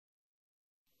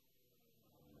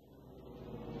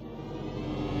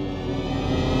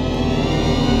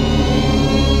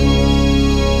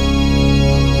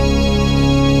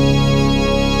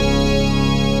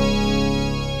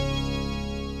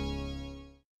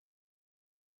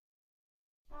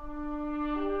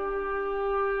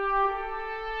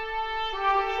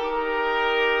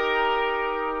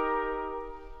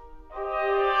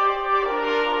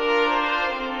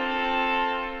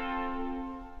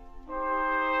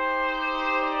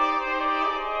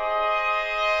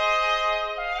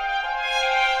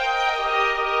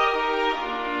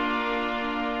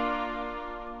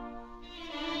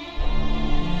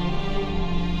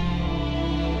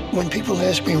When people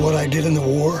ask me what I did in the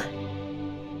war,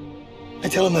 I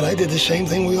tell them that I did the same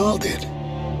thing we all did.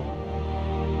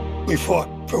 We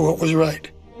fought for what was right.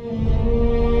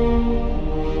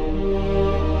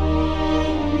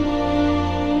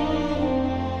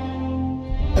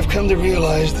 I've come to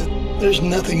realize that there's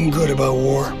nothing good about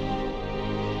war,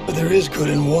 but there is good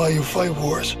in why you fight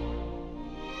wars.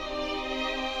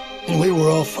 And we were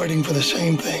all fighting for the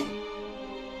same thing.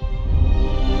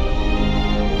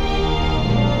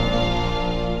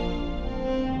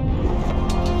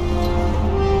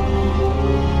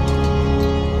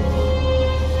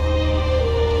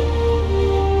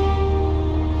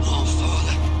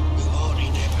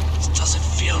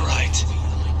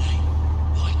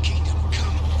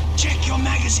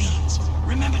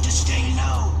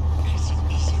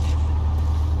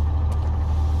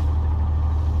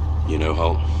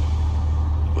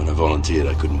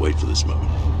 I couldn't wait for this moment.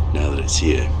 Now that it's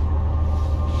here.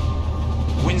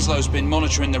 Winslow's been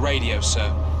monitoring the radio,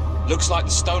 sir. Looks like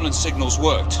the stolen signals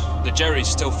worked. The Jerrys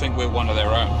still think we're one of their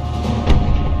own.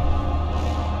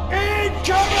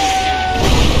 Incoming!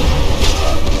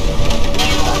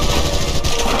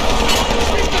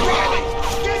 Mr. Riley,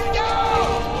 get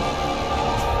down!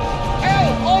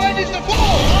 Hell, all that is the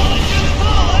ball!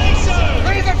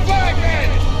 Raise the flag, man!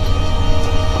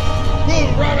 We'll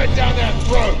ram it down their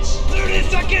throats! 30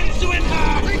 seconds to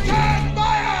impact! Return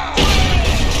fire!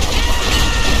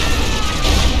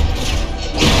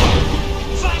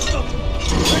 Faster!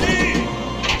 Ready!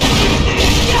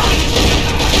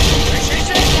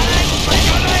 Precision time! Break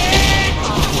on the hit!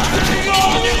 Hang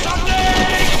on to something!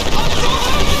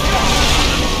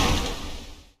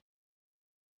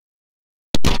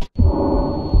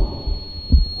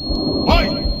 Hey!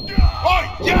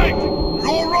 Yank! You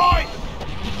alright?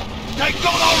 They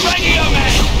got our radio,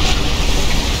 man!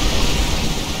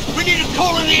 We need a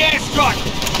call in the airstrike!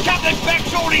 Captain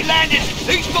Beck's already landed!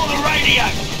 He's got the radio!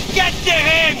 Get to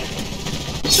him!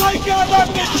 Take out that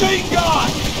machine gun!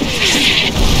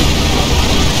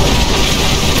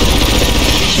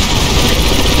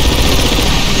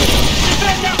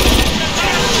 Defend that!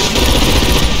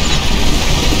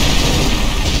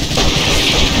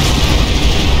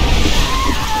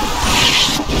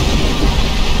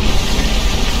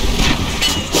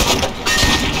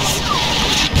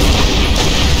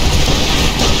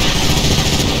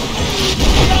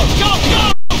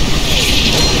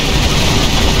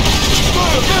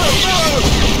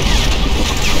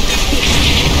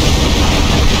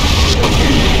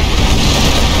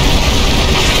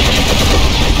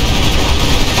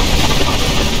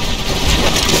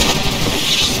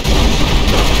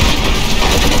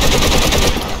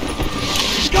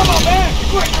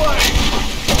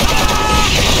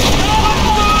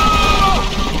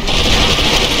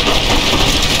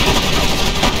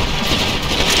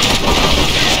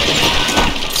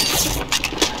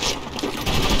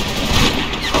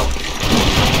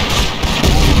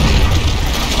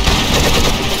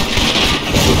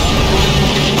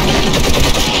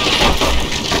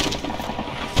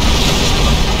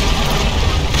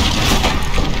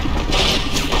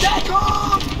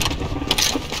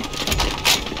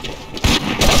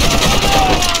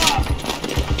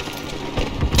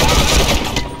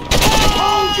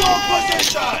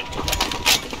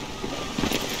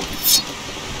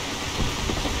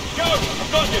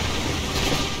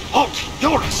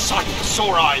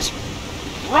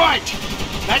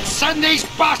 Send these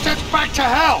bastards back to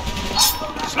hell!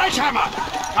 Sledgehammer!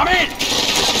 Come in!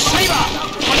 Saber!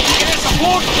 Want to get us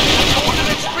support?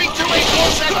 Coordinates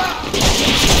 3247!